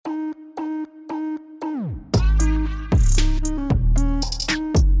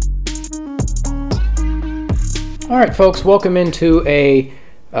All right, folks, welcome into a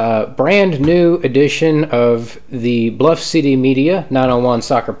brand new edition of the Bluff City Media 901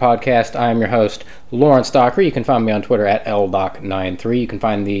 Soccer Podcast. I am your host, Lawrence Dockery. You can find me on Twitter at LDoc93. You can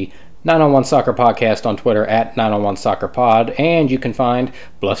find the 901 Soccer Podcast on Twitter at 901 Soccer Pod, and you can find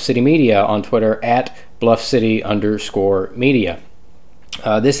Bluff City Media on Twitter at BluffCity_media.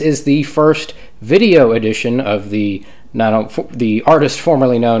 This is the first video edition of the artist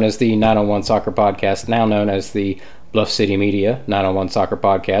formerly known as the 901 Soccer Podcast, now known as the Bluff City Media 901 Soccer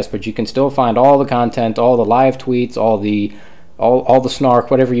Podcast, but you can still find all the content, all the live tweets, all the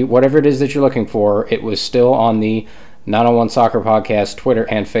snark, whatever it is that you're looking for. It was still on the 901 Soccer Podcast Twitter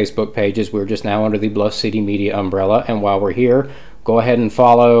and Facebook pages. We're just now under the Bluff City Media umbrella, and while we're here, go ahead and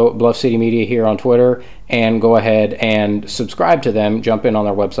follow Bluff City Media here on Twitter, and go ahead and subscribe to them. Jump in on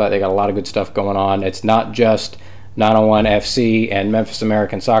their website. They got a lot of good stuff going on. It's not just 901 FC and Memphis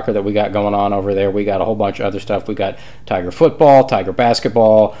American Soccer that we got going on over there. We got a whole bunch of other stuff. We got Tiger football, Tiger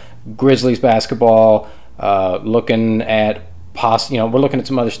basketball, Grizzlies basketball. Looking at we're looking at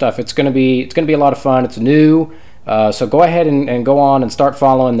some other stuff. It's gonna be a lot of fun. It's new, so go ahead and go on and start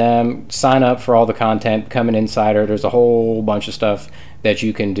following them. Sign up for all the content. Become an insider. There's a whole bunch of stuff that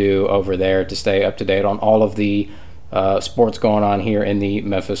you can do over there to stay up to date on all of the sports going on here in the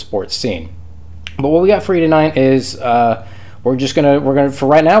Memphis sports scene. But what we got for you tonight is we're gonna for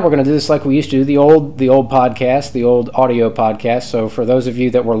right now we're gonna do this like we used to do the old podcast, the old audio podcast. So for those of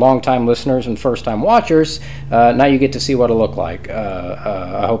you that were longtime listeners and first time watchers, now you get to see what it'll look like.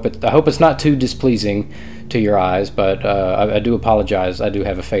 I hope it's not too displeasing to your eyes, but I do apologize. I do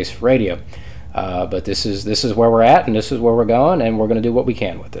have a face for radio, but this is where we're at, and this is where we're going, and we're gonna do what we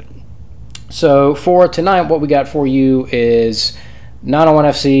can with it. So for tonight, what we got for you is 901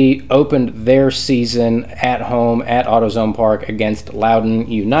 FC opened their season at home at AutoZone Park against Loudoun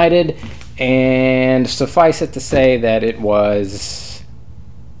United, and suffice it to say that it was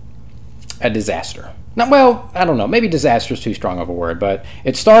a disaster. Well, I don't know, maybe disaster is too strong of a word, but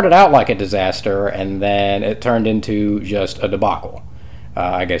it started out like a disaster, and then it turned into just a debacle,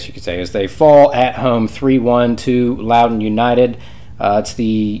 I guess you could say, as they fall at home 3-1 to Loudoun United. It's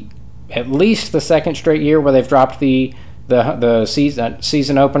at least the second straight year where they've dropped the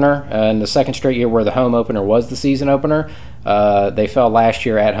season opener, and the second straight year where the home opener was the season opener. They fell last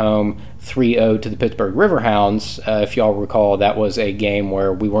year at home 3-0 to the Pittsburgh Riverhounds. If y'all recall, that was a game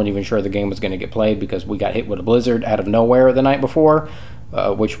where we weren't even sure the game was going to get played because we got hit with a blizzard out of nowhere the night before,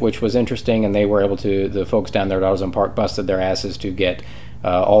 which was interesting, and they were able to, the folks down there at AutoZone Park busted their asses to get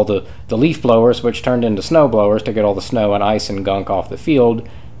all the leaf blowers, which turned into snow blowers, to get all the snow and ice and gunk off the field.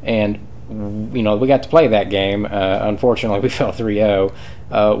 And we got to play that game. Unfortunately, we fell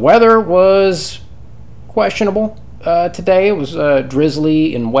 3-0. Weather was questionable today. It was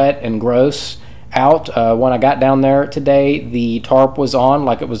drizzly and wet and gross out. When I got down there today, the tarp was on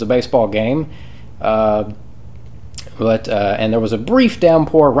like it was a baseball game. And there was a brief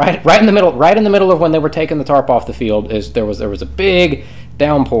downpour right in the middle of when they were taking the tarp off the field. There was a big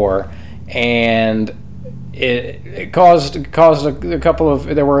downpour, and it caused a couple of,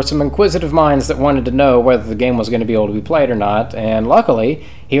 there were some inquisitive minds that wanted to know whether the game was going to be able to be played or not. And luckily,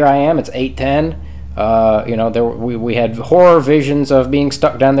 here I am. It's 8:10. We had horror visions of being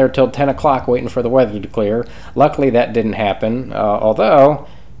stuck down there till 10 o'clock waiting for the weather to clear. Luckily, that didn't happen. Although,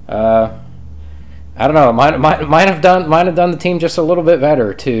 I don't know, it might have done the team just a little bit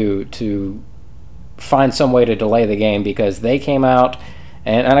better to find some way to delay the game, because they came out.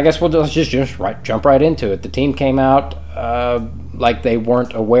 And I guess we'll just jump right into it. The team came out like they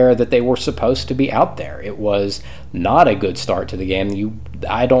weren't aware that they were supposed to be out there. It was not a good start to the game.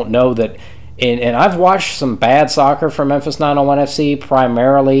 I don't know that, and I've watched some bad soccer from Memphis 901 FC,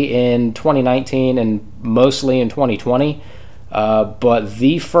 primarily in 2019 and mostly in 2020. But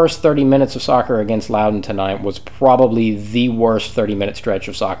the first 30 minutes of soccer against Loudoun tonight was probably the worst 30-minute stretch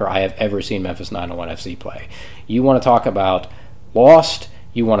of soccer I have ever seen Memphis 901 FC play. You want to talk about lost.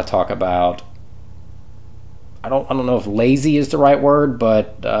 You want to talk about, I don't know if lazy is the right word,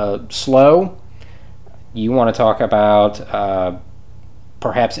 but slow. You want to talk about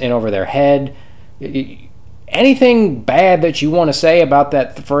perhaps in over their head. Anything bad that you want to say about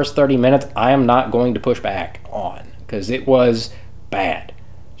that first 30 minutes, I am not going to push back on, because it was bad.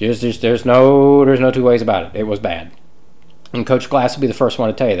 There's no two ways about it. It was bad. And Coach Glass will be the first one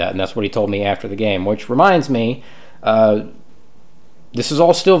to tell you that, and that's what he told me after the game, which reminds me, this is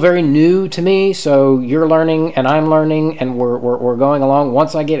all still very new to me, so you're learning and I'm learning, and we're going along.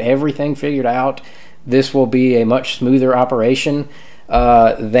 Once I get everything figured out, this will be a much smoother operation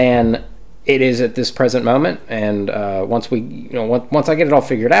than it is at this present moment, and once I get it all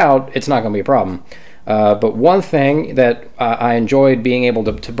figured out, it's not going to be a problem. But one thing that I enjoyed being able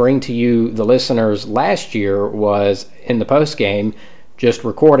to bring to you, the listeners, last year was in the post game, just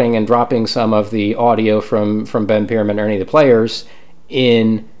recording and dropping some of the audio from Ben Pierman or any of the players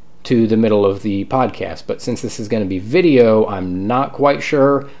into the middle of the podcast. But since this is going to be video, I'm not quite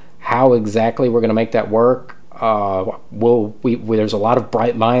sure how exactly we're going to make that work. There's a lot of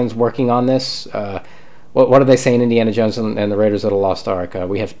bright minds working on this. What do they say in Indiana Jones and the Raiders of the Lost Ark?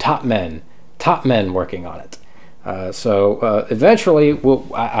 We have top men working on it. So eventually,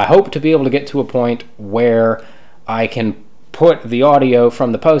 I hope to be able to get to a point where I can put the audio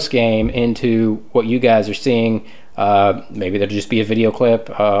from the post game into what you guys are seeing. Maybe there'll just be a video clip,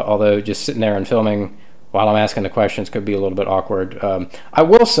 although just sitting there and filming while I'm asking the questions could be a little bit awkward. I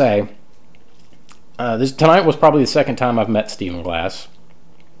will say, tonight was probably the second time I've met Stephen Glass.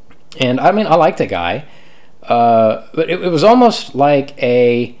 And I mean, I like the guy, but it was almost like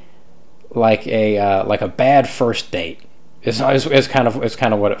a bad first date. It's kind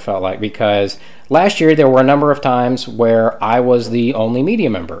of what it felt like, because last year there were a number of times where I was the only media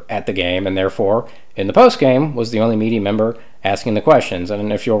member at the game, and therefore in the post game was the only media member asking the questions.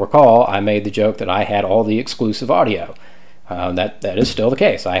 And if you'll recall, I made the joke that I had all the exclusive audio. That is still the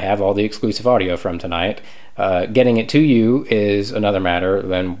case. I have all the exclusive audio from tonight. Getting it to you is another matter.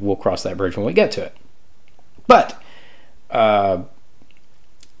 Then we'll cross that bridge when we get to it. But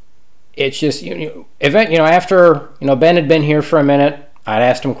it's just after Ben had been here for a minute, I'd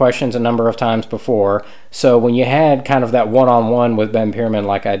asked him questions a number of times before. So when you had kind of that one-on-one with Ben Pierman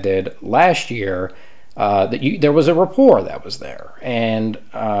like I did last year, there was a rapport that was there, and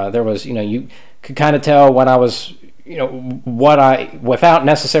there was you could kind of tell when I was without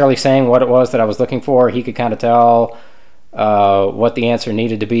necessarily saying what it was that I was looking for, he could kind of tell what the answer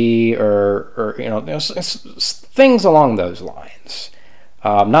needed to be, or things along those lines.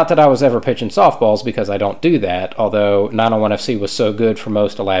 Not that I was ever pitching softballs, because I don't do that, although 901 FC was so good for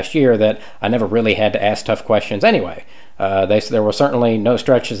most of last year that I never really had to ask tough questions anyway. There were certainly no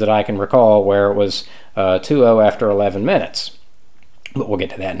stretches that I can recall where it was 2-0 after 11 minutes. But we'll get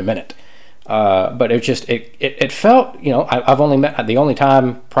to that in a minute. But it felt, I've only met, the only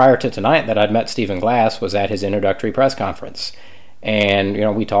time prior to tonight that I'd met Stephen Glass was at his introductory press conference.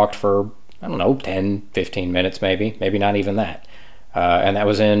 And, we talked for, 10, 15 minutes maybe not even that. And that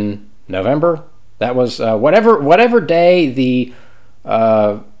was in November. That was whatever day the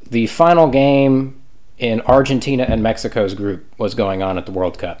final game in Argentina and Mexico's group was going on at the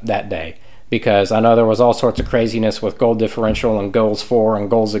World Cup that day. Because I know there was all sorts of craziness with goal differential and goals for and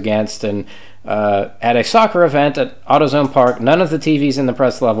goals against. And at a soccer event at AutoZone Park, none of the TVs in the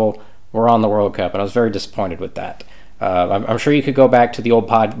press level were on the World Cup, and I was very disappointed with that. I'm sure you could go back to the old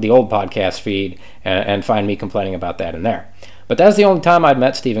podcast feed and find me complaining about that in there. But that's the only time I'd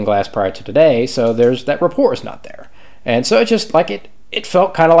met Stephen Glass prior to today, so that rapport is not there. And so it just it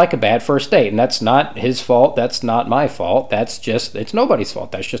felt kind of like a bad first date, and that's not his fault. That's not my fault. It's nobody's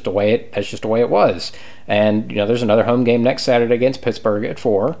fault. That's just the way it was. And there's another home game next Saturday against Pittsburgh at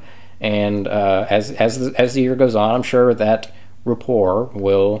 4. And as the year goes on, I'm sure that rapport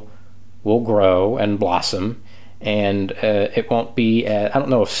will grow and blossom. And it won't be. I don't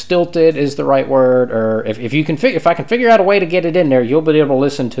know if stilted is the right word, or if I can figure out a way to get it in there, you'll be able to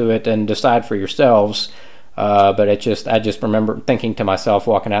listen to it and decide for yourselves. But I just remember thinking to myself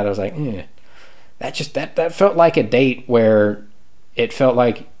walking out, I was like, that felt like a date where it felt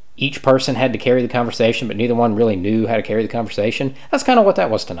like each person had to carry the conversation, but neither one really knew how to carry the conversation. That's kind of what that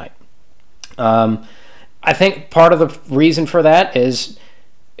was tonight. I think part of the reason for that is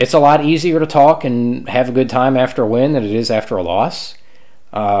it's a lot easier to talk and have a good time after a win than it is after a loss.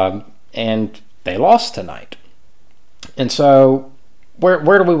 And they lost tonight. And so where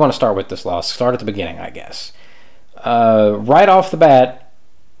do we want to start with this loss? Start at the beginning, I guess. Right off the bat,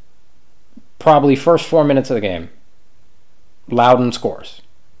 probably first 4 minutes of the game, Loudoun scores.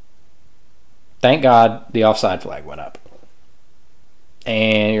 Thank God the offside flag went up.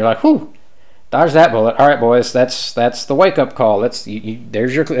 And you're like, whew, dodge that bullet. All right, boys, that's the wake-up call. It's like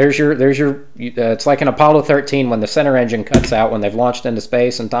in Apollo 13 when the center engine cuts out when they've launched into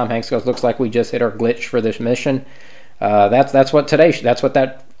space, and Tom Hanks goes, "Looks like we just hit our glitch for this mission." That's what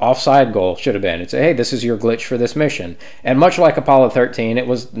that offside goal should have been. It's, hey, this is your glitch for this mission. And much like Apollo 13, it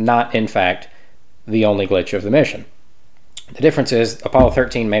was not, in fact, the only glitch of the mission. The difference is Apollo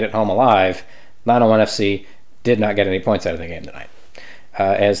 13 made it home alive. 901 FC did not get any points out of the game tonight.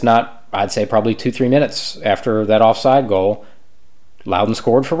 I'd say probably 2-3 minutes after that offside goal, Loudoun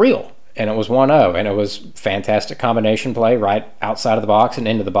scored for real. and it was 1-0, and it was fantastic combination play right outside of the box and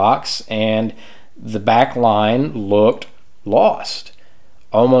into the box, and the back line looked lost,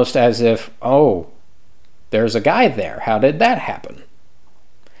 almost as if, oh, there's a guy there. How did that happen?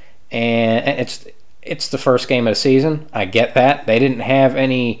 And it's the first game of the season. I get that. They didn't have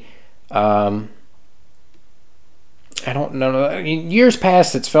any, I don't know. In years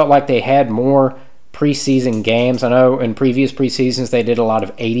past, it's felt like they had more preseason games. I know in previous preseasons they did a lot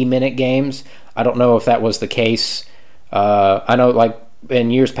of 80-minute games. I don't know if that was the case. I know, like,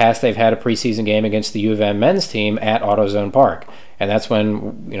 in years past they've had a preseason game against the U of M men's team at AutoZone Park, and that's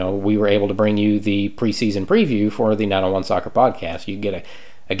when we were able to bring you the preseason preview for the 901 Soccer Podcast. You get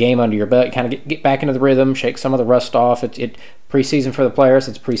a game under your belt, kind of get back into the rhythm, shake some of the rust off. It preseason for the players,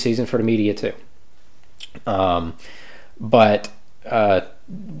 it's preseason for the media too. But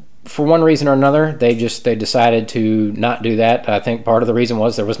for one reason or another, they decided to not do that. I think part of the reason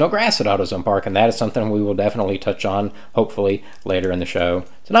was there was no grass at AutoZone Park, and that is something we will definitely touch on, hopefully, later in the show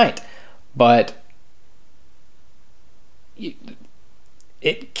tonight. But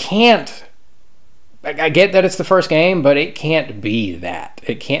it can't. I get that it's the first game, but it can't be that.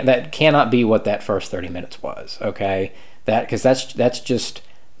 That cannot be what that first 30 minutes was. Okay, because that's just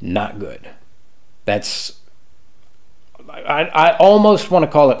not good. I almost want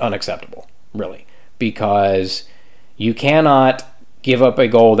to call it unacceptable, really, because you cannot give up a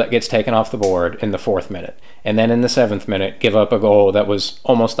goal that gets taken off the board in the 4th minute, and then in the 7th minute give up a goal that was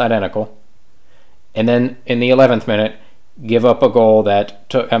almost identical, and then in the 11th minute give up a goal that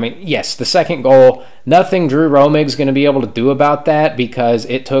took, yes, the second goal, nothing Drew Romig's going to be able to do about that because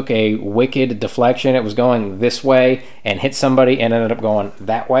it took a wicked deflection. It was going this way and hit somebody and ended up going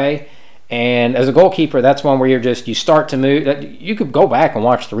that way. And as a goalkeeper, that's one where you start to move. You could go back and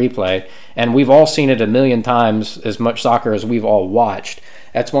watch the replay, and we've all seen it a million times, as much soccer as we've all watched.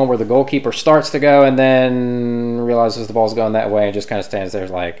 That's one where the goalkeeper starts to go and then realizes the ball's going that way and just kind of stands there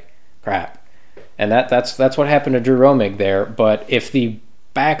like, crap. And that's what happened to Drew Romig there. But if the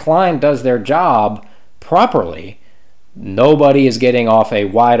back line does their job properly, nobody is getting off a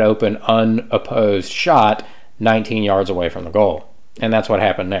wide open, unopposed shot 19 yards away from the goal. And that's what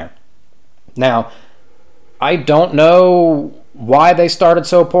happened there. Now, I don't know why they started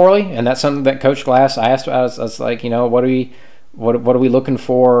so poorly, and that's something that Coach Glass asked. I was like, what are we looking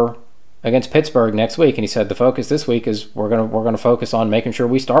for against Pittsburgh next week? And he said the focus this week is we're gonna focus on making sure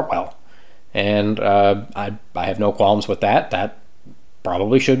we start well. And I have no qualms with that. That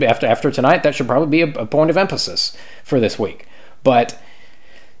probably should be after tonight. That should probably be a point of emphasis for this week. But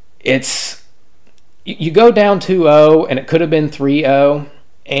you go down 2-0, and it could have been 3-0.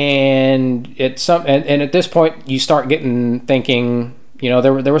 And and at this point you start thinking,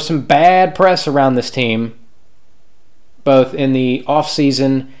 there was some bad press around this team, both in the off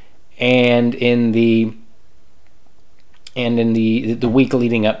season and in the week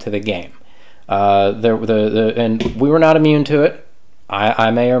leading up to the game. And we were not immune to it.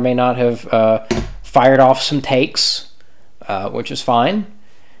 I may or may not have fired off some takes, which is fine.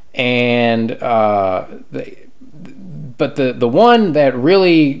 And but the one that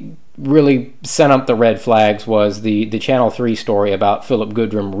really sent up the red flags was the Channel 3 story about Philip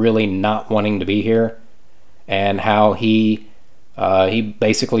Goodrum really not wanting to be here, and how he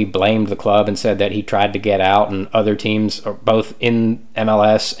basically blamed the club and said that he tried to get out, and other teams, both in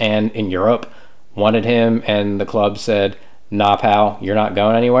MLS and in Europe, wanted him, and the club said, "Nah, pal, you're not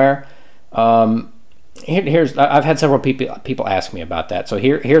going anywhere." I've had several people ask me about that, so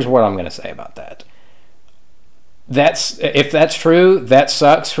here's what I'm going to say about that. If that's true, that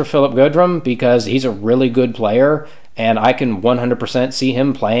sucks for Philip Goodrum, because he's a really good player, and I can 100% see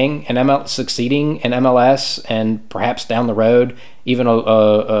him playing in succeeding in MLS, and perhaps down the road even one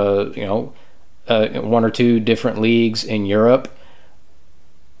or two different leagues in Europe.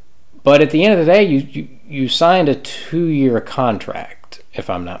 But at the end of the day, you signed a 2-year contract, if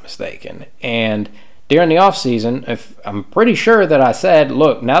I'm not mistaken, and during the offseason, I'm pretty sure that I said,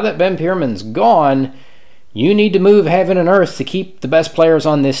 look, now that Ben Pierman's gone, you need to move heaven and earth to keep the best players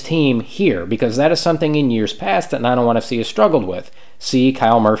on this team here, because that is something in years past that 901 FC has struggled with. See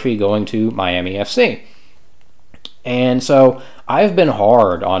Kyle Murphy going to Miami FC. And so I've been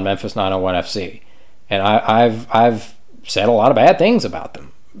hard on Memphis 901 FC, and I've said a lot of bad things about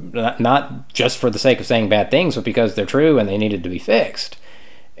them. Not just for the sake of saying bad things, but because they're true and they needed to be fixed.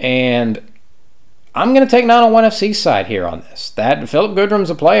 And I'm going to take 901 FC's side here on this. That Philip Goodrum's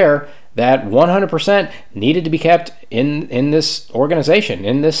a player that 100% needed to be kept in this organization,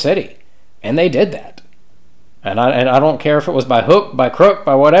 in this city. And they did that. And I don't care if it was by hook, by crook,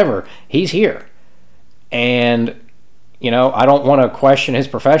 by whatever. He's here. And I don't want to question his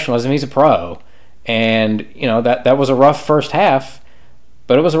professionalism. He's a pro. And, that was a rough first half,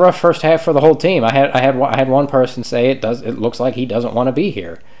 but it was a rough first half for the whole team. I had one person say it looks like he doesn't want to be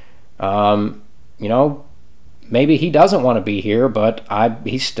here. Maybe he doesn't want to be here, but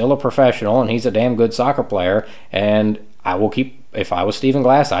he's still a professional and he's a damn good soccer player, and if I was Stephen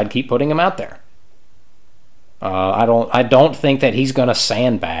Glass, I'd keep putting him out there. I don't think that he's going to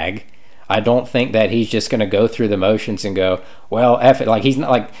sandbag. I don't think that he's just going to go through the motions and go, well, F it. Like, he's not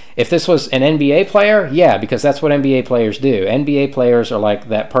like, if this was an NBA player, yeah, because that's what NBA players do. NBA players are like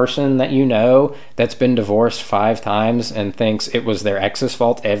that person that that's been divorced 5 times and thinks it was their ex's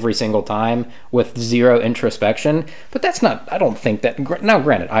fault every single time with zero introspection. But that's not, I don't think that, now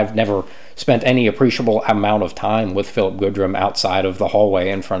granted, I've never spent any appreciable amount of time with Philip Goodrum outside of the hallway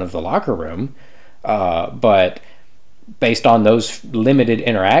in front of the locker room. But based on those limited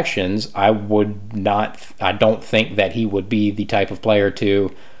interactions, I don't think that he would be the type of player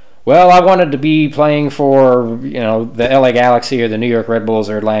to, well, I wanted to be playing for, the LA Galaxy or the New York Red Bulls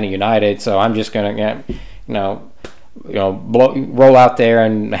or Atlanta United, so I'm just going to, roll out there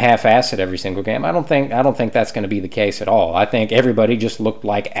and half-ass it every single game. I don't think that's going to be the case at all. I think everybody just looked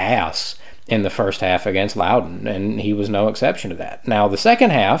like ass in the first half against Loudoun, and he was no exception to that. Now, the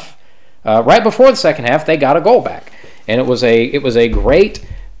second half, right before the second half, they got a goal back. And it was a great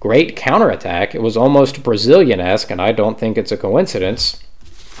counterattack. It was almost Brazilian-esque, and I don't think it's a coincidence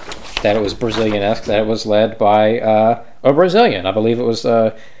that it was Brazilian-esque, that it was led by a Brazilian. I believe it was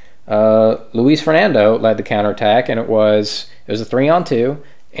Luis Fernando led the counterattack, and it was a 3-on-2,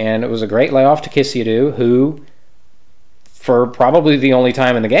 and it was a great layoff to Kisiadu, who, for probably the only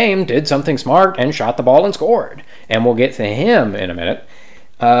time in the game, did something smart and shot the ball and scored. And we'll get to him in a minute.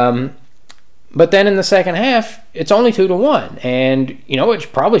 But then in the second half, it's only 2-1, and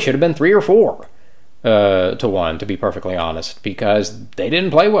it probably should have been 3 or 4 to 1, to be perfectly honest, because they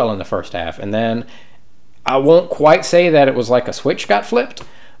didn't play well in the first half. And then I won't quite say that it was like a switch got flipped,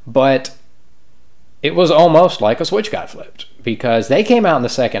 but it was almost like a switch got flipped, because they came out in the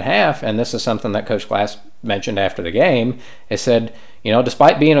second half, and this is something that Coach Glass mentioned after the game. He said,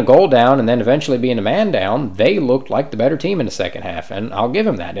 despite being a goal down and then eventually being a man down, they looked like the better team in the second half, and I'll give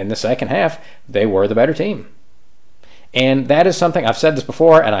them that. In the second half, they were the better team. And that is something, I've said this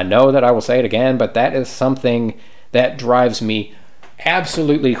before, and I know that I will say it again, but that is something that drives me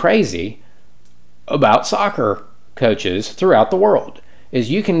absolutely crazy about soccer coaches throughout the world. Is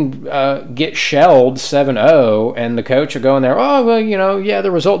you can get shelled 7-0, and the coach will go in there, oh, well,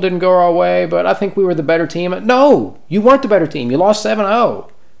 the result didn't go our way, but I think we were the better team. No, you weren't the better team. You lost 7-0.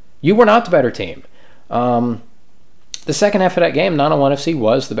 You were not the better team. The second half of that game, 901 FC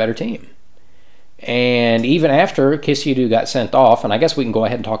was the better team. And even after Kisiadu got sent off, and I guess we can go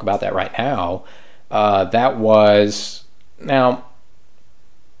ahead and talk about that right now, that was... Now,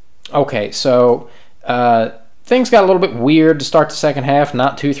 okay, so... things got a little bit weird to start the second half.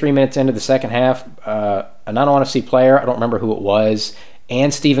 Not 2-3 minutes into the second half, a 901 FC player, I don't remember who it was,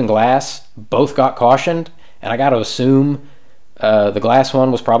 and Stephen Glass both got cautioned. And I got to assume the Glass one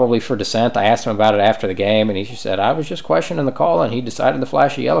was probably for dissent. I asked him about it after the game, and he just said, I was just questioning the call, and he decided to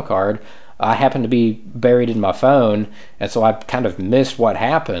flash a yellow card. I happened to be buried in my phone, and so I kind of missed what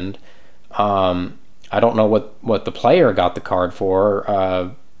happened. I don't know what the player got the card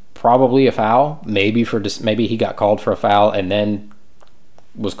for. Probably a foul, maybe he got called for a foul and then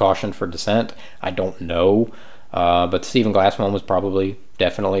was cautioned for dissent. I don't know, but the Stephen Glass one was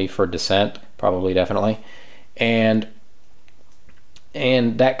definitely for dissent, definitely, and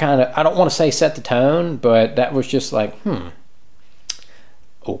that kind of, I don't want to say set the tone, but that was just like,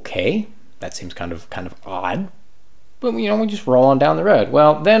 okay, that seems kind of odd, but we just roll on down the road.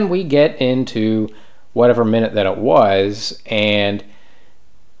 Well, then we get into whatever minute that it was, and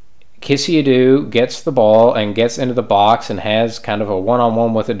Kisiadu gets the ball and gets into the box and has kind of a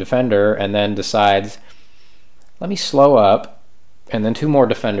one-on-one with a defender, and then decides, let me slow up, and then 2 more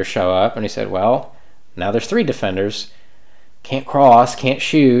defenders show up, and he said, well, now there's 3 defenders, can't cross, can't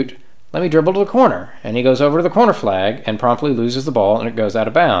shoot, let me dribble to the corner. And he goes over to the corner flag and promptly loses the ball, and it goes out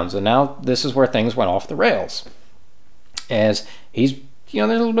of bounds. And now this is where things went off the rails, as he's,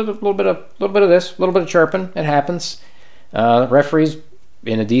 there's a little bit of this, a little bit of chirping. It happens. Referees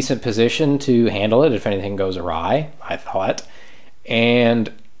in a decent position to handle it if anything goes awry, I thought.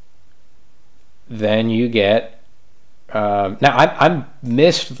 And then you get... now, I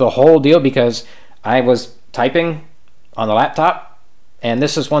missed the whole deal because I was typing on the laptop, and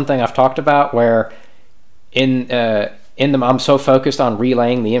this is one thing I've talked about where I'm so focused on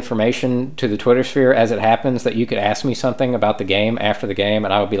relaying the information to the Twitter sphere as it happens that you could ask me something about the game after the game,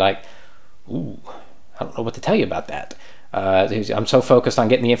 and I would be like, ooh, don't know what to tell you about that. I'm so focused on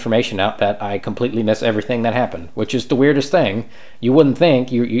getting the information out that I completely miss everything that happened, which is the weirdest thing. You wouldn't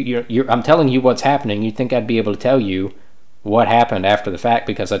think, I'm telling you what's happening, you'd think I'd be able to tell you what happened after the fact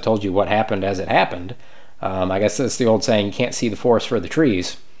because I told you what happened as it happened. I guess that's the old saying, you can't see the forest for the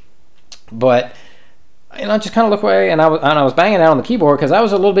trees. But I just kind of look away, and I was banging out on the keyboard because I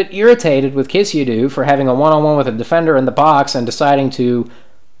was a little bit irritated with Kisiedu for having a one-on-one with a defender in the box and deciding to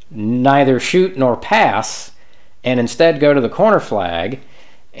neither shoot nor pass and instead go to the corner flag.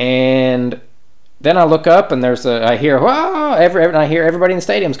 And then I look up and I hear, whoa, and I hear everybody in the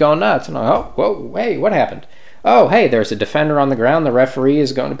stadium's going nuts. And I go, oh, whoa, hey, what happened? Oh, hey, there's a defender on the ground. The referee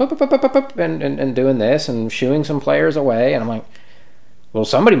is going and doing this and shooing some players away. And I'm like, well,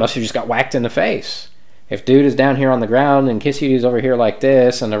 somebody must have just got whacked in the face. If dude is down here on the ground and Kisiedu's over here like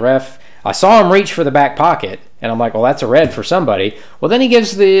this, and the ref, I saw him reach for the back pocket, and I'm like, well, that's a red for somebody. Well, then he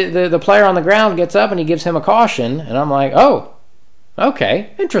gives the player on the ground, gets up, and he gives him a caution, and I'm like, oh, okay,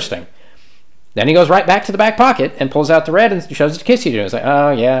 interesting. Then he goes right back to the back pocket and pulls out the red and shows it to Kisiedu. I was like,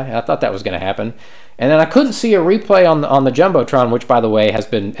 oh, yeah, I thought that was going to happen. And then I couldn't see a replay on the Jumbotron, which, by the way, has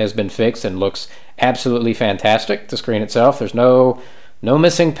been fixed and looks absolutely fantastic, the screen itself. There's no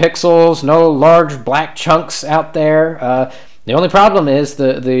missing pixels, no large black chunks out there. The only problem is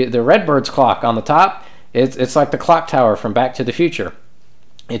the Redbird's clock on the top. It's like the clock tower from Back to the Future.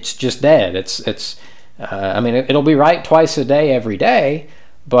 It's just dead. It'll be right twice a day every day,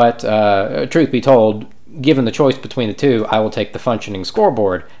 but truth be told, given the choice between the two, I will take the functioning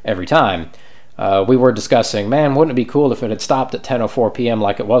scoreboard every time. We were discussing, man, wouldn't it be cool if it had stopped at 10:04 p.m.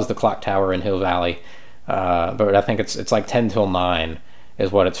 like it was the clock tower in Hill Valley? But I think it's like 10 till 9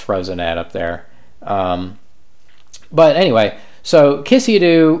 is what it's frozen at up there. But anyway, so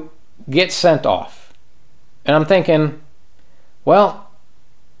Kisiedu gets sent off. And I'm thinking, well,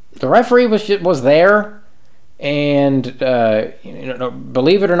 the referee was there, and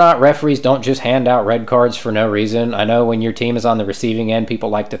believe it or not, referees don't just hand out red cards for no reason. I know when your team is on the receiving end, people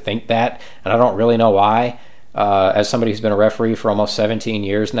like to think that, and I don't really know why. As somebody who's been a referee for almost 17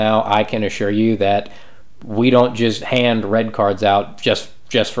 years now, I can assure you that we don't just hand red cards out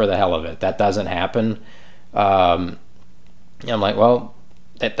just for the hell of it. That doesn't happen. I'm like, well,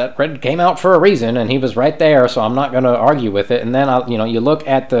 that red came out for a reason, and he was right there, so I'm not going to argue with it. And then you look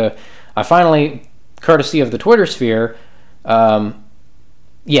at I finally, courtesy of the Twitter sphere,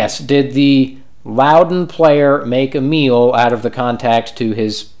 yes, did the Loudoun player make a meal out of the contact to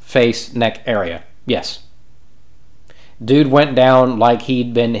his face neck area? Yes. Dude went down like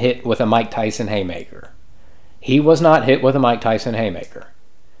he'd been hit with a Mike Tyson haymaker. He was not hit with a Mike Tyson haymaker.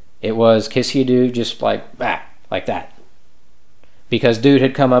 It was Kisiedu just like that. Because dude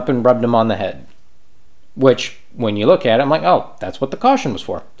had come up and rubbed him on the head. Which, when you look at it, I'm like, oh, that's what the caution was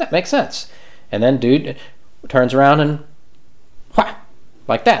for. That makes sense. And then dude turns around and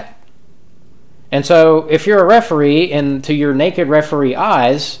like that. And so if you're a referee, and to your naked referee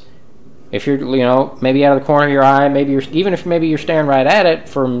eyes, if you're, maybe out of the corner of your eye, even if you're staring right at it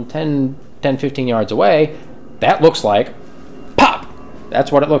from 10, 15 yards away, that looks like pop.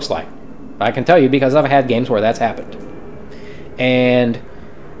 That's what it looks like. I can tell you because I've had games where that's happened. And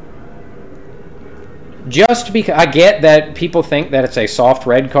just because I get that people think that it's a soft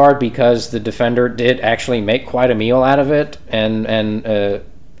red card because the defender did actually make quite a meal out of it and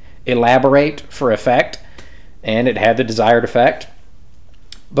elaborate for effect, and it had the desired effect.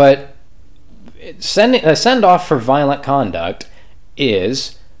 But a send-off for violent conduct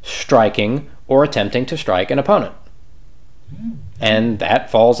is striking or attempting to strike an opponent. And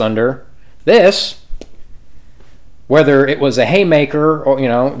that falls under this. Whether it was a haymaker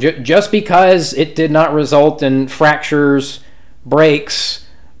or, just because it did not result in fractures, breaks,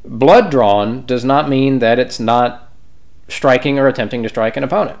 blood drawn, does not mean that it's not striking or attempting to strike an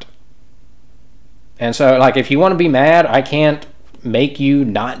opponent. And so, if you want to be mad, I can't make you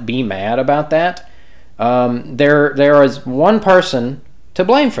not be mad about that. There is one person to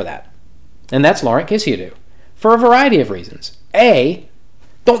blame for that, and that's Lawrence Kisiedu, for a variety of reasons. A,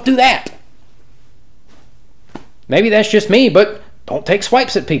 don't do that. Maybe that's just me, but don't take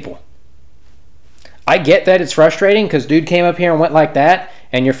swipes at people. I get that it's frustrating because dude came up here and went like that,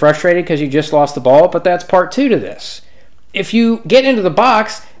 and you're frustrated because you just lost the ball, but that's part 2 to this. If you get into the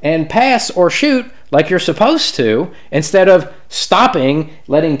box and pass or shoot like you're supposed to, instead of stopping,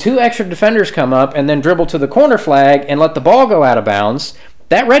 letting 2 extra defenders come up and then dribble to the corner flag and let the ball go out of bounds,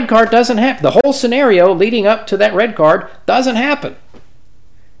 that red card doesn't happen. The whole scenario leading up to that red card doesn't happen.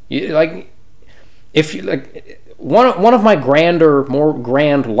 One of my more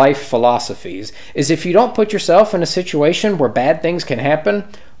grand life philosophies is if you don't put yourself in a situation where bad things can happen,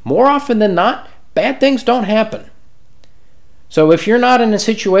 more often than not, bad things don't happen. So if you're not in a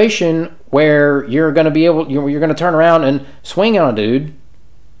situation where you're going to turn around and swing on a dude,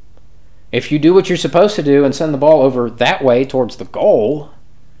 if you do what you're supposed to do and send the ball over that way towards the goal,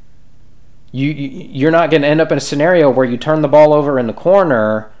 you're not going to end up in a scenario where you turn the ball over in the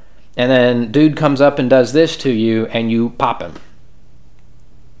corner and then dude comes up and does this to you and you pop him.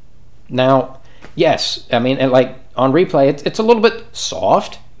 Now, yes, I mean, like on replay, it's a little bit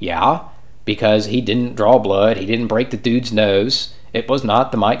soft, yeah, because he didn't draw blood, he didn't break the dude's nose. It was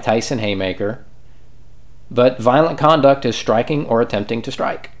not the Mike Tyson haymaker. But violent conduct is striking or attempting to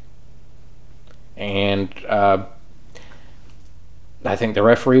strike. And I think the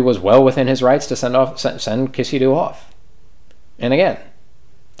referee was well within his rights to send Kissidou off. And again,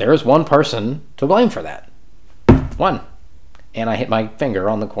 there is one person to blame for that. One. And I hit my finger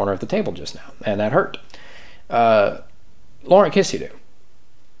on the corner of the table just now, and that hurt. Lawrence Kissidou.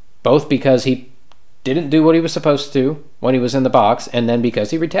 Both because he didn't do what he was supposed to when he was in the box, and then because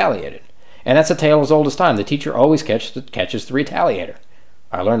he retaliated. And that's a tale as old as time. The teacher always catches the retaliator.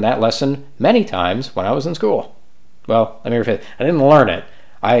 I learned that lesson many times when I was in school. Well, let me rephrase. I didn't learn it.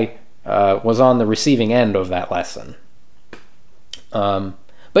 I was on the receiving end of that lesson.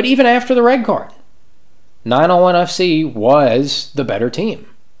 But even after the red card, 901 FC was the better team.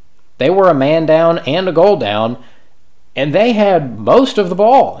 They were a man down and a goal down, and they had most of the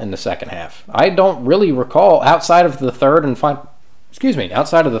ball in the second half. I don't really recall, outside of the third and final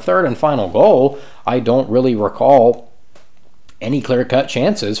goal, I don't really recall any clear-cut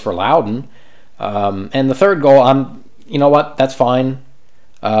chances for Loudoun. And the third goal, you know what, that's fine.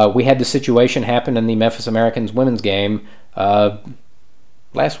 We had the situation happen in the Memphis Americans women's game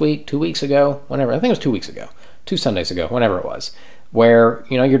last week, 2 weeks ago, whenever. I think it was 2 weeks ago, 2 Sundays ago, whenever it was, where,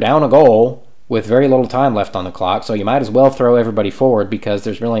 you're down a goal with very little time left on the clock, so you might as well throw everybody forward because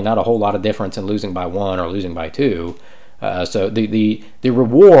there's really not a whole lot of difference in losing by 1 or losing by 2. So the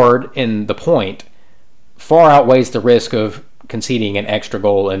reward in the point far outweighs the risk of conceding an extra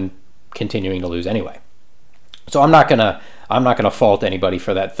goal and continuing to lose anyway. So I'm not gonna fault anybody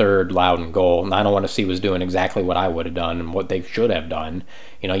for that third Loudoun goal. 901 FC was doing exactly what I would have done and what they should have done.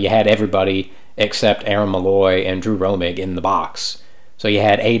 You had everybody except Aaron Malloy and Drew Romig in the box. So you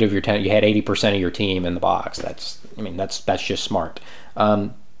had 8 of your 10. You had 80% of your team in the box. That's just smart.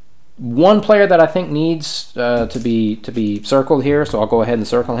 One player that I think needs to be circled here, so I'll go ahead and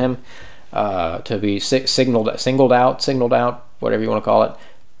circle him to be singled out, whatever you want to call it,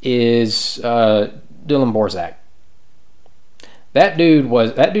 is Dylan Borzak. That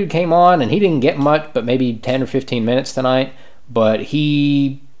dude came on and he didn't get much, but maybe 10 or 15 minutes tonight, but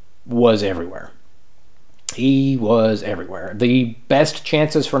he was everywhere. He was everywhere. The best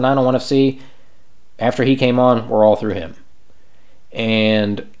chances for 901 FC after he came on were all through him.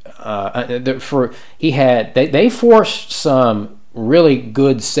 And they forced some really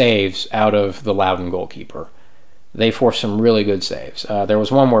good saves out of the Loudoun goalkeeper. They forced some really good saves. There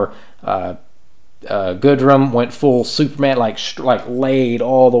was one where Goodrum went full Superman, like laid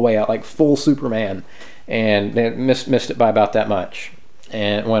all the way out, like full Superman, and they missed it by about that much,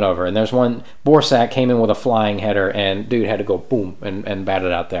 and went over. And there's one, Borsak came in with a flying header, and dude had to go boom and bat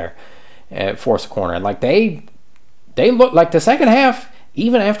it out there and force a corner. And they looked like the second half,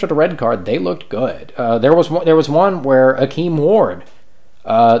 even after the red card, they looked good. There was one where Akeem Ward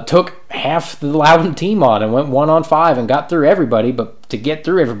took half the Loudoun team on and went 1-on-5 and got through everybody, but to get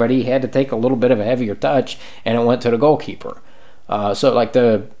through everybody, he had to take a little bit of a heavier touch, and it went to the goalkeeper. So like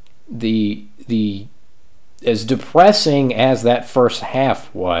the as depressing as that first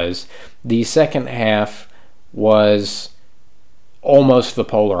half was, the second half was almost the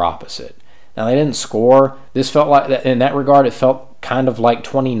polar opposite. Now, they didn't score. This felt like, in that regard, it felt kind of like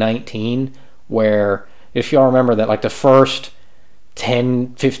 2019, where, if y'all remember that, like the first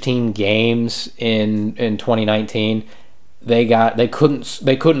 10, 15 games in 2019, they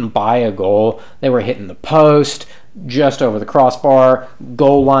couldn't buy a goal. They were hitting the post, just over the crossbar,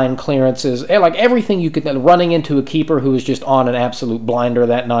 goal line clearances, like everything you could, running into a keeper who was just on an absolute blinder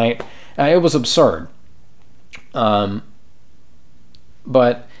that night. It was absurd. But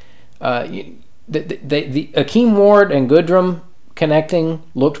the Akeem Ward and Goodrum connecting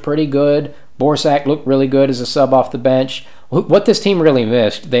looked pretty good. Borsak looked really good as a sub off the bench. What this team really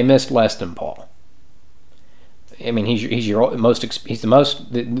missed, they missed Leston Paul. I mean, he's the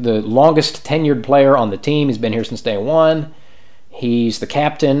longest tenured player on the team. He's been here since day one. He's the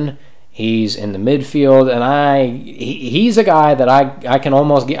captain. He's in the midfield, and he's a guy that I can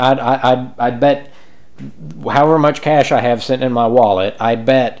almost get. I'd bet, however much cash I have sitting in my wallet, I'd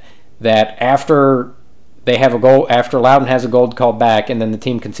bet that after they have a goal after Loudoun has a goal called back, and then the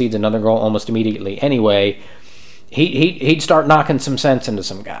team concedes another goal almost immediately anyway, he'd start knocking some sense into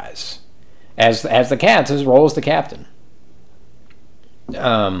some guys as the Cats, his role as the captain.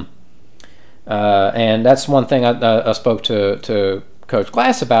 And that's one thing I spoke to Coach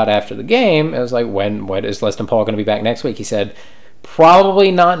Glass about after the game. It was like, when is Leston Paul going to be back next week? He said,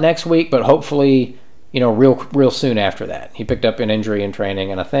 probably not next week, but hopefully, real soon after that. He picked up an injury in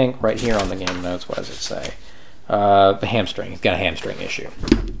training, and I think right here on the game notes, what does it say? The hamstring. He's got a hamstring issue,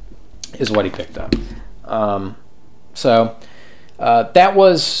 is what he picked up. So that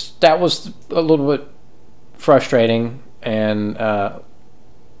was a little bit frustrating, and I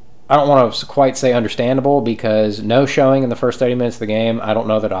don't want to quite say understandable, because no showing in the first 30 minutes of the game, I don't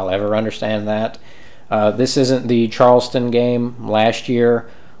know that I'll ever understand that. This isn't the Charleston game last year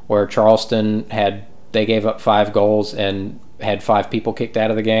where Charleston they gave up 5 goals and had 5 people kicked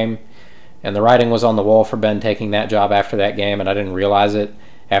out of the game. And the writing was on the wall for Ben taking that job after that game, and I didn't realize it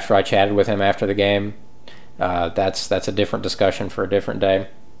after I chatted with him after the game. That's a different discussion for a different day.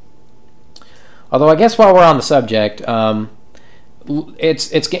 Although I guess while we're on the subject,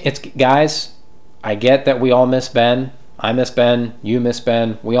 it's guys, I get that we all miss Ben. I miss Ben. You miss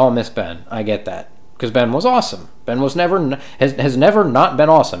Ben. We all miss Ben. I get that, because Ben was awesome. Ben was has never not been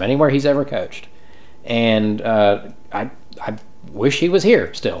awesome anywhere he's ever coached, and I wish he was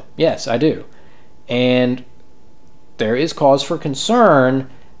here still. Yes, I do, and there is cause for concern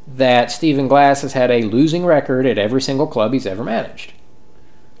that Stephen Glass has had a losing record at every single club he's ever managed.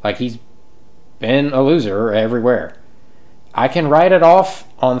 Like, he's been a loser everywhere. I can write it off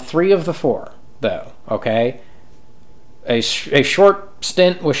on 3 of the 4, though, okay? A short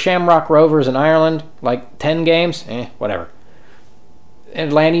stint with Shamrock Rovers in Ireland, like 10 games, whatever.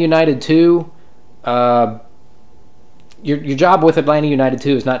 Atlanta United 2, your job with Atlanta United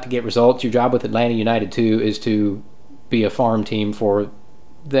 2 is not to get results. Your job with Atlanta United 2 is to be a farm team for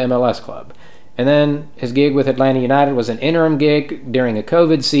the MLS club. And then his gig with Atlanta United was an interim gig during a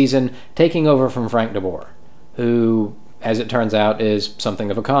COVID season, taking over from Frank DeBoer, who, as it turns out, is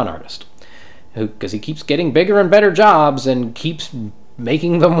something of a con artist, because he keeps getting bigger and better jobs and keeps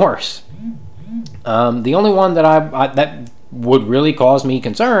making them worse. The only one that that would really cause me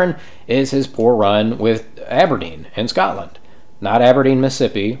concern is his poor run with Aberdeen in Scotland. Not Aberdeen,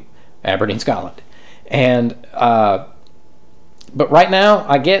 Mississippi, Aberdeen, Scotland. And but right now,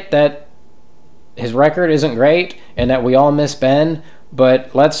 I get that his record isn't great and that we all miss Ben,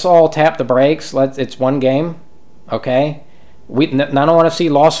 but let's all tap the brakes. It's one game. Okay, Nano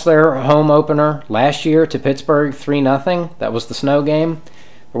NFC lost their home opener last year to Pittsburgh 3-0. That was the snow game.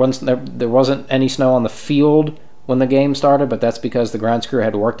 There wasn't any snow on the field when the game started, but that's because the grounds crew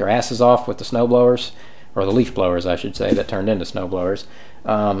had to work their asses off with the snow blowers, or the leaf blowers, I should say, that turned into snow blowers.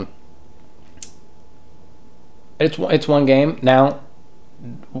 It's one game. Now,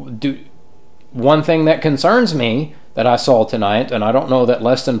 one thing that concerns me that I saw tonight, and I don't know that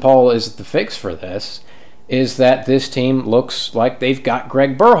Leston Paul is the fix for this, is that this team looks like they've got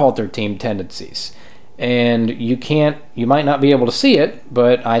Greg Berhalter team tendencies. And you might not be able to see it,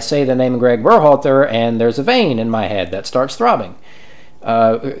 but I say the name Greg Berhalter and there's a vein in my head that starts throbbing.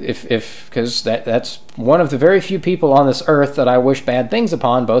 Because that's one of the very few people on this earth that I wish bad things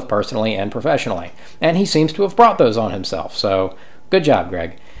upon, both personally and professionally. And he seems to have brought those on himself. So good job,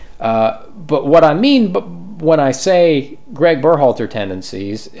 Greg. But what I mean when I say Greg Berhalter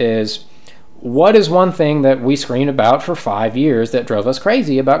tendencies is, what is one thing that we screamed about for 5 years that drove us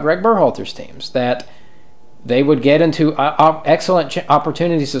crazy about Greg Berhalter's teams? That they would get into excellent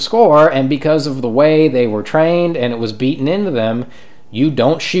opportunities to score, and because of the way they were trained and it was beaten into them, you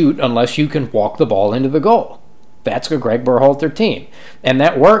don't shoot unless you can walk the ball into the goal. That's a Greg Berhalter team. And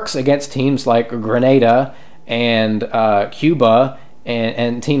that works against teams like Grenada and Cuba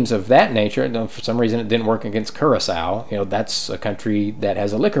and teams of that nature. For some reason, it didn't work against Curacao. That's a country that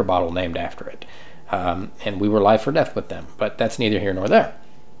has a liquor bottle named after it. And we were life or death with them. But that's neither here nor there.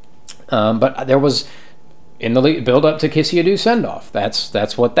 But there was, in the build-up to Kisiadu send-off,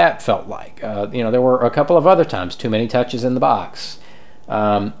 that's what that felt like. There were a couple of other times, too many touches in the box.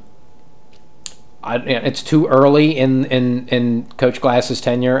 It's too early in Coach Glass's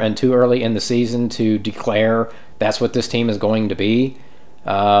tenure and too early in the season to declare that's what this team is going to be.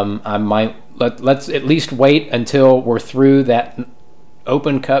 Let's at least wait until we're through that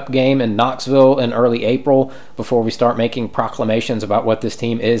Open Cup game in Knoxville in early April before we start making proclamations about what this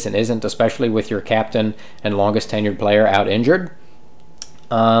team is and isn't, especially with your captain and longest tenured player out injured.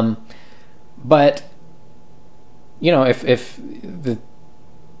 But if the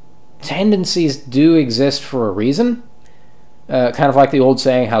tendencies do exist for a reason, kind of like the old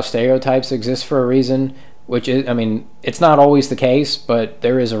saying, how stereotypes exist for a reason, which is, I mean, it's not always the case, but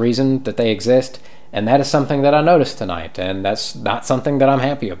there is a reason that they exist, and that is something that I noticed tonight, and that's not something that I'm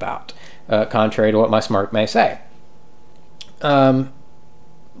happy about, contrary to what my smirk may say.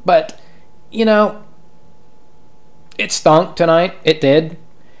 But, you know, it stunk tonight. It did.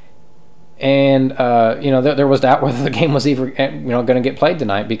 And, you know, there was doubt whether the game was even, going to get played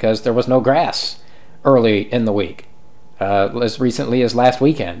tonight because there was no grass early in the week. As recently as last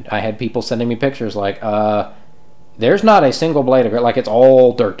weekend, I had people sending me pictures like, there's not a single blade of grass. Like, it's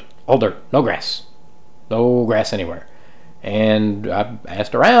all dirt, no grass anywhere. And I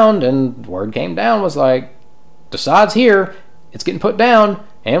asked around, and word came down was like, the sod's here, it's getting put down,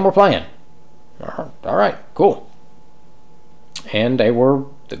 and we're playing. All right, cool. And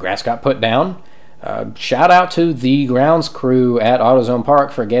the grass got put down. Shout out to the grounds crew at AutoZone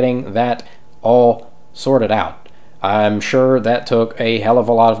Park for getting that all sorted out. I'm sure that took a hell of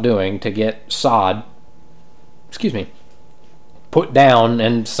a lot of doing to get sod, put down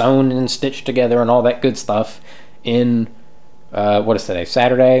and sewn and stitched together and all that good stuff in, what is today,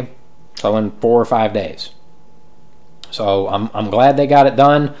 Saturday? So in 4 or 5 days. So I'm glad they got it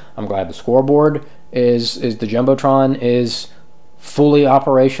done. I'm glad the scoreboard is the Jumbotron is fully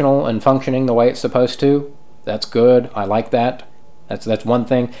operational and functioning the way it's supposed to. That's good. I like that. That's one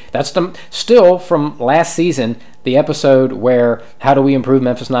thing. That's still from last season, the episode where how do we improve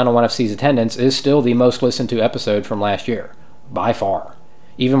Memphis 901 FC's attendance is still the most listened to episode from last year, by far.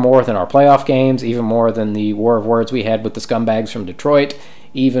 Even more than our playoff games, even more than the war of words we had with the scumbags from Detroit,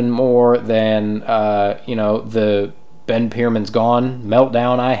 even more than the Ben Pierman's gone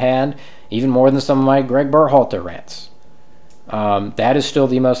meltdown I had, even more than some of my Greg Berhalter rants. That is still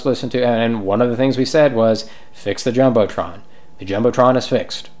the most listened to, and one of the things we said was fix the Jumbotron. The Jumbotron is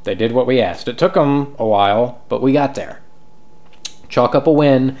fixed. They did what we asked. It took them a while, but we got there. Chalk up a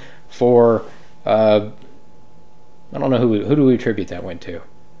win for, I don't know who do we attribute that win to.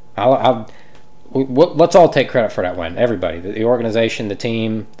 Let's all take credit for that win. Everybody, the organization, the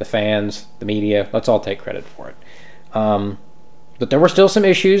team, the fans, the media, let's all take credit for it. But there were still some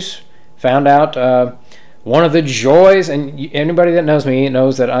issues. Found out one of the joys, and anybody that knows me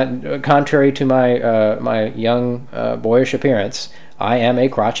knows that, contrary to my young boyish appearance, I am a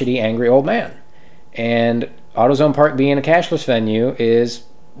crotchety, angry old man. And AutoZone Park being a cashless venue is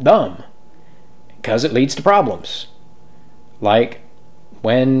dumb because it leads to problems. Like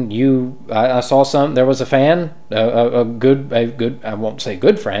when I saw there was a fan, a good, I won't say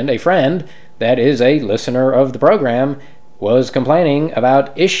good friend, a friend that is a listener of the program was complaining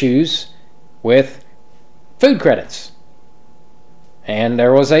about issues with food credits. And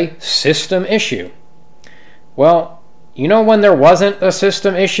there was a system issue. Well, you know when there wasn't a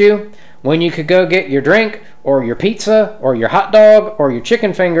system issue? When you could go get your drink or your pizza or your hot dog or your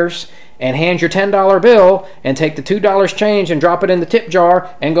chicken fingers and hand your $10 bill and take the $2 change and drop it in the tip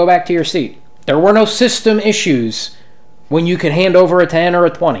jar and go back to your seat. There were no system issues when you could hand over a 10 or a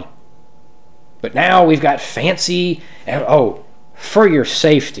 20. But now we've got fancy, for your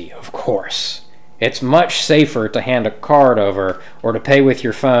safety, of course. It's much safer to hand a card over or to pay with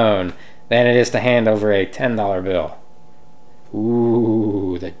your phone than it is to hand over a $10 bill.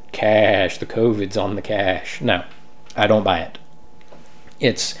 Ooh, the cash, the COVID's on the cash. No, I don't buy it.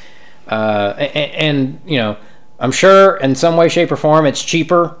 It's, and I'm sure in some way, shape, or form it's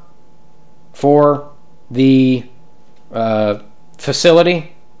cheaper for the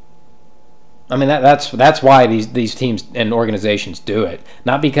facility. I mean, that's why these teams and organizations do it.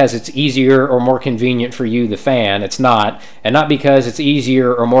 Not because it's easier or more convenient for you, the fan. It's not. And not because it's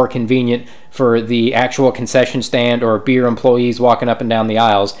easier or more convenient for the actual concession stand or beer employees walking up and down the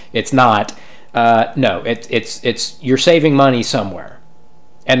aisles. It's not. No, it's you're saving money somewhere.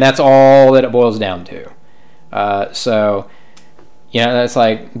 And that's all that it boils down to. So, that's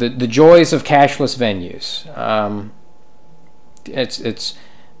like the joys of cashless venues.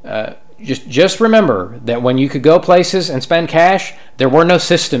 Just remember that when you could go places and spend cash, there were no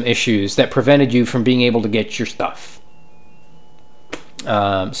system issues that prevented you from being able to get your stuff.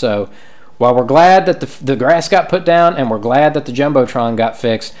 So while we're glad that the grass got put down and we're glad that the Jumbotron got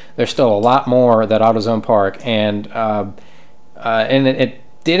fixed, there's still a lot more that AutoZone Park, and it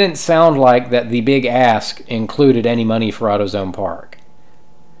didn't sound like that the big ask included any money for AutoZone Park.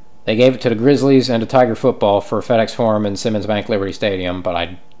 They gave it to the Grizzlies and to Tiger Football for FedEx Forum and Simmons Bank Liberty Stadium, but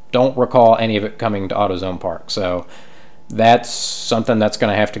I don't recall any of it coming to AutoZone Park. So that's something that's going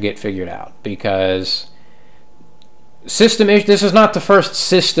to have to get figured out, because this is not the first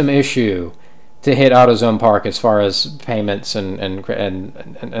system issue to hit AutoZone Park as far as payments and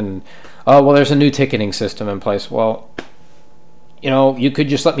there's a new ticketing system in place. Well, you could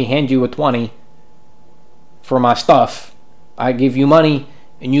just let me hand you a 20 for my stuff. I give you money,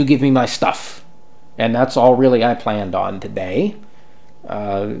 and you give me my stuff. And that's all really I planned on today.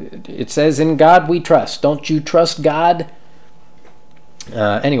 It says, in God we trust. Don't you trust God?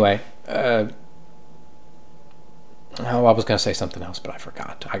 Anyway, I was going to say something else, but I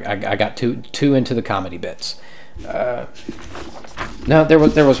forgot. I got too into the comedy bits. No, there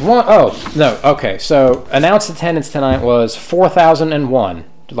was one. Oh, no. Okay, so announced attendance tonight was 4,001.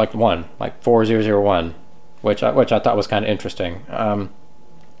 Like 4001, which I thought was kind of interesting.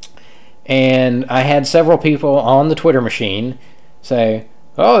 And I had several people on the Twitter machine say,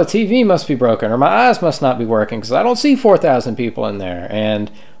 oh, the TV must be broken, or my eyes must not be working, because I don't see 4,000 people in there.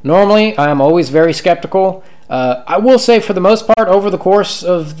 And normally, I'm always very skeptical. I will say, for the most part, over the course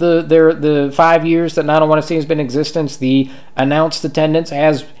of the 5 years that 901FC has been in existence, the announced attendance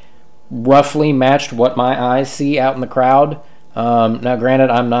has roughly matched what my eyes see out in the crowd. Now, granted,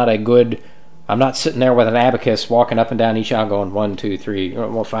 I'm not sitting there with an abacus walking up and down each aisle going 1, 2,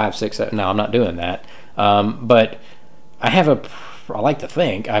 3, 5, 6, 7. No, I'm not doing that. But I like to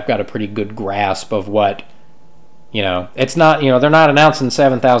think I've got a pretty good grasp of what, it's not, they're not announcing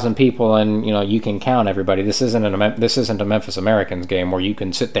 7,000 people and, you can count everybody. This isn't a Memphis Americans game where you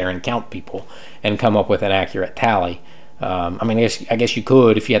can sit there and count people and come up with an accurate tally. I guess you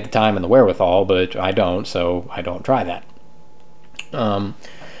could if you had the time and the wherewithal, but I don't, so I don't try that.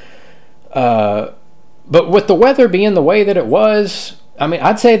 But with the weather being the way that it was,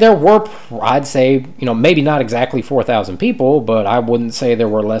 I'd say maybe not exactly 4,000 people, but I wouldn't say there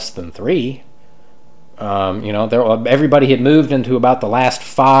were less than 3. Everybody had moved into about the last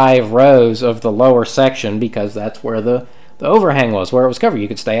 5 rows of the lower section because that's where the overhang was, where it was covered. You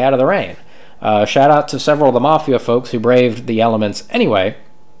could stay out of the rain. Shout out to several of the Mafia folks who braved the elements anyway.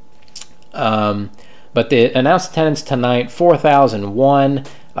 But the announced attendance tonight, 4,001.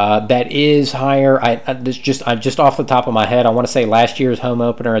 That is higher. Just off the top of my head, I want to say last year's home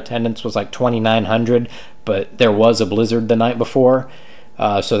opener attendance was like 2,900, but there was a blizzard the night before,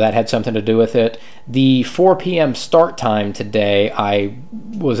 so that had something to do with it. The 4 p.m. start time today, I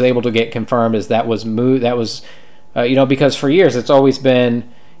was able to get confirmed as that was moved. That was, because for years it's always been,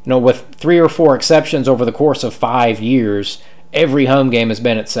 with 3 or 4 exceptions over the course of 5 years, every home game has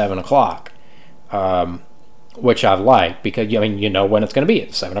been at 7 o'clock. Which I've liked because, you know when it's going to be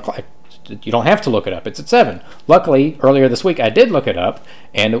at 7 o'clock. You don't have to look it up. It's at 7. Luckily, earlier this week, I did look it up,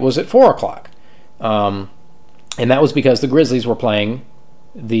 and it was at 4 o'clock. And that was because the Grizzlies were playing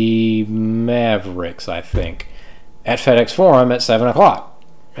the Mavericks, I think, at FedEx Forum at 7 o'clock.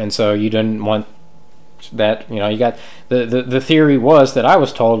 And so you didn't want that, you got... The theory was that I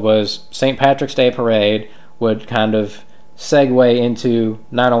was told was St. Patrick's Day Parade would kind of segue into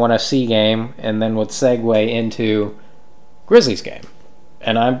 901FC game and then would segue into Grizzlies game.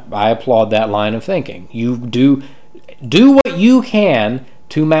 And I applaud that line of thinking. You do what you can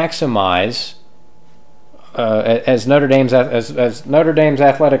to maximize, as Notre Dame's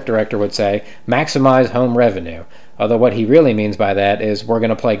athletic director would say, maximize home revenue. Although what he really means by that is we're going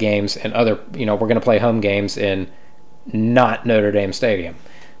to play games in we're going to play home games in not Notre Dame Stadium,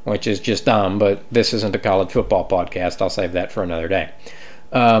 which is just dumb, but this isn't a college football podcast. I'll save that for another day.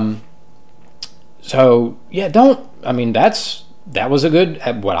 That was a good,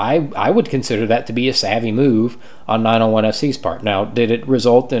 what I would consider that to be a savvy move on 901FC's part. Now, did it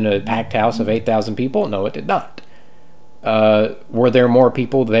result in a packed house of 8,000 people? No, it did not. Were there more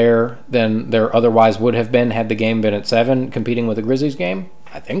people there than there otherwise would have been had the game been at 7 competing with the Grizzlies game?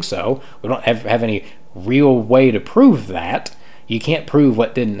 I think so. We don't have any real way to prove that. You can't prove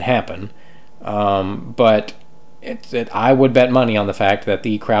what didn't happen, but I would bet money on the fact that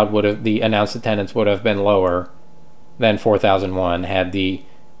the announced attendance would have been lower than 4,001 had the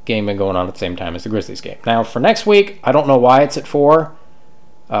game been going on at the same time as the Grizzlies game. Now, for next week, I don't know why it's at 4.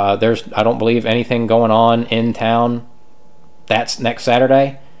 I don't believe anything going on in town. That's next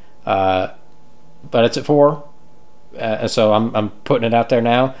Saturday, but it's at 4. So I'm putting it out there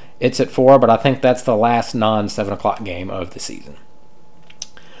now. It's at 4, but I think that's the last non-7 o'clock game of the season.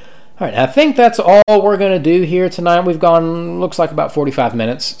 All right, I think that's all we're going to do here tonight. We've gone, looks like about 45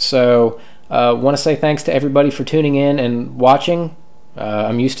 minutes. So want to say thanks to everybody for tuning in and watching.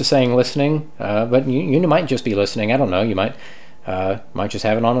 I'm used to saying listening, but you might just be listening. I don't know. You might just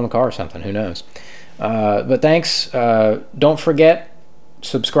have it on in the car or something. Who knows? But thanks. Don't forget,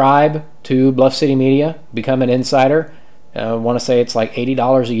 subscribe to Bluff City Media. Become an insider. I want to say it's like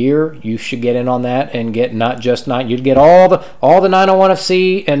 $80 a year. You should get in on that and get you'd get all the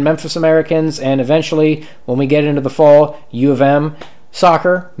 901FC and Memphis Americans, and eventually when we get into the fall, U of M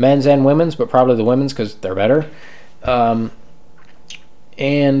soccer, men's and women's, but probably the women's because they're better. You'll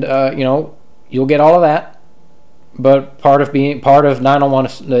get all of that. but part of 901,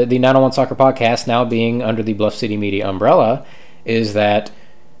 the 901 Soccer Podcast now being under the Bluff City Media umbrella, is that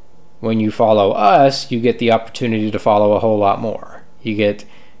when you follow us, you get the opportunity to follow a whole lot more. You get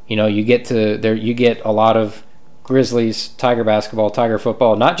a lot of Grizzlies, Tiger basketball, Tiger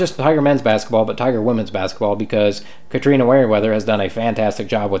football, not just Tiger men's basketball, but Tiger women's basketball, because Katrina Merriweather has done a fantastic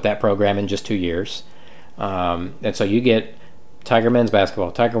job with that program in just 2 years. And so you get Tiger men's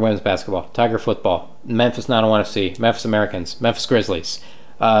basketball, Tiger women's basketball, Tiger football, Memphis 901 FC, Memphis Americans, Memphis Grizzlies.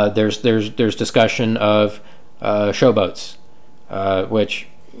 There's discussion of showboats, which,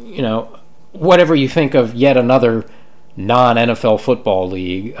 whatever you think of yet another non-NFL football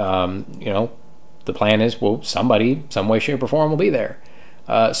league, the plan is, somebody, some way, shape, or form will be there.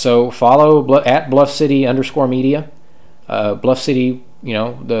 So follow at Bluff City _media, Bluff City,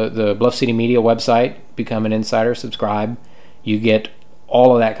 the Bluff City Media website. Become an insider, subscribe. You get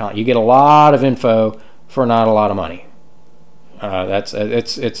all of that content. You get a lot of info for not a lot of money.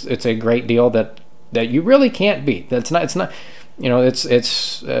 It's a great deal that you really can't beat. It's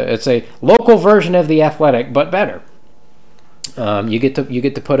a local version of The Athletic, but better. You get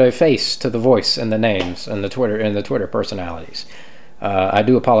to put a face to the voice and the names and the Twitter personalities. I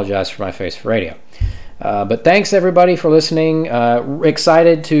do apologize for my face for radio, but thanks everybody for listening.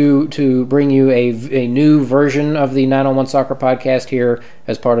 Excited to bring you a new version of the 901 Soccer Podcast here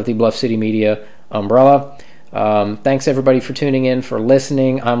as part of the Bluff City Media umbrella. Thanks everybody for tuning in, for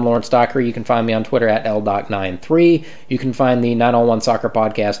listening. I'm Lawrence Dockery. You can find me on Twitter at LDoc93. You can find the 901 Soccer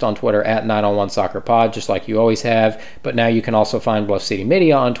Podcast on Twitter at 901 Soccer Pod, just like you always have. But now you can also find Bluff City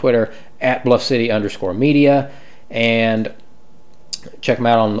Media on Twitter at Bluff City _media. And check them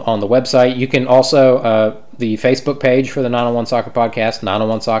out on the website. You can also, the Facebook page for the 901 Soccer Podcast,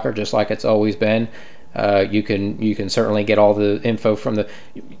 901 Soccer, just like it's always been. You can certainly get all the info from a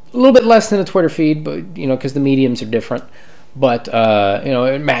little bit less than a Twitter feed, but because the mediums are different, but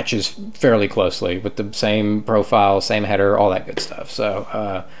it matches fairly closely with the same profile, same header, all that good stuff.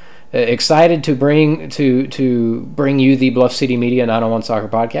 So excited to bring you the Bluff City Media 901 Soccer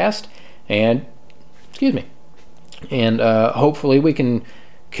Podcast, and hopefully we can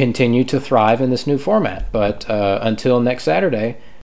continue to thrive in this new format. But until next Saturday,